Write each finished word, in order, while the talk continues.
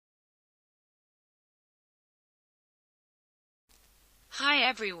Hi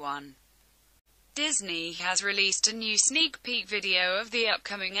everyone. Disney has released a new sneak peek video of the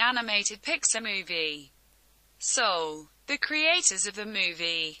upcoming animated Pixar movie, Soul. The creators of the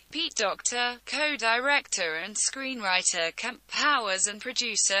movie, Pete Docter, co-director and screenwriter Kemp Powers and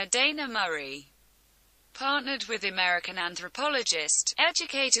producer Dana Murray, partnered with American anthropologist,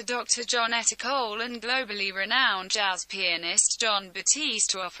 educator Dr. John Cole and globally renowned jazz pianist Jon Batiste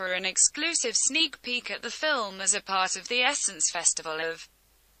to offer an exclusive sneak peek at the film as a part of the Essence Festival of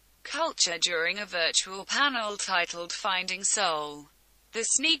Culture during a virtual panel titled Finding Soul. The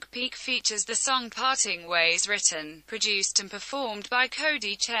sneak peek features the song Parting Ways written, produced and performed by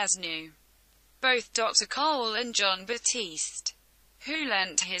Cody Chesnu. Both Dr. Cole and Jon Batiste, who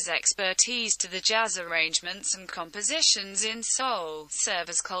lent his expertise to the jazz arrangements and compositions in Soul, serve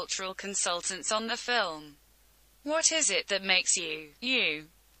as cultural consultants on the film. What is it that makes you, you?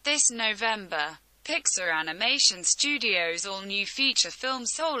 This November, Pixar Animation Studios' all-new feature film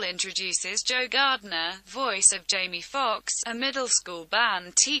Soul introduces Joe Gardner, voice of Jamie Foxx, a middle school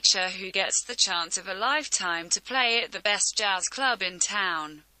band teacher who gets the chance of a lifetime to play at the best jazz club in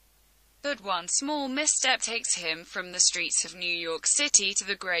town. But one small misstep takes him from the streets of New York City to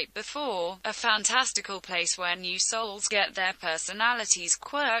the great before, a fantastical place where new souls get their personalities,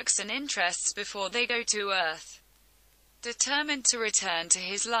 quirks and interests before they go to Earth. Determined to return to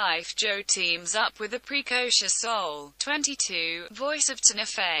his life, Joe teams up with a precocious soul, 22, voice of Tina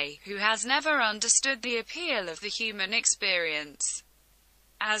Fey, who has never understood the appeal of the human experience.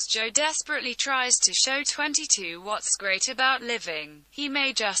 As Joe desperately tries to show 22 what's great about living, he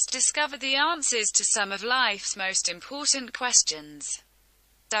may just discover the answers to some of life's most important questions.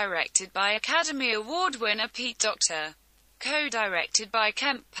 Directed by Academy Award winner Pete Docter. Co-directed by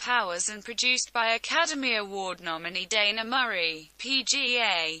Kemp Powers and produced by Academy Award nominee Dana Murray,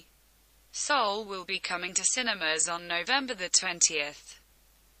 PGA. Soul will be coming to cinemas on November the 20th.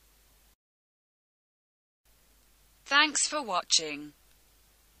 Thanks for watching.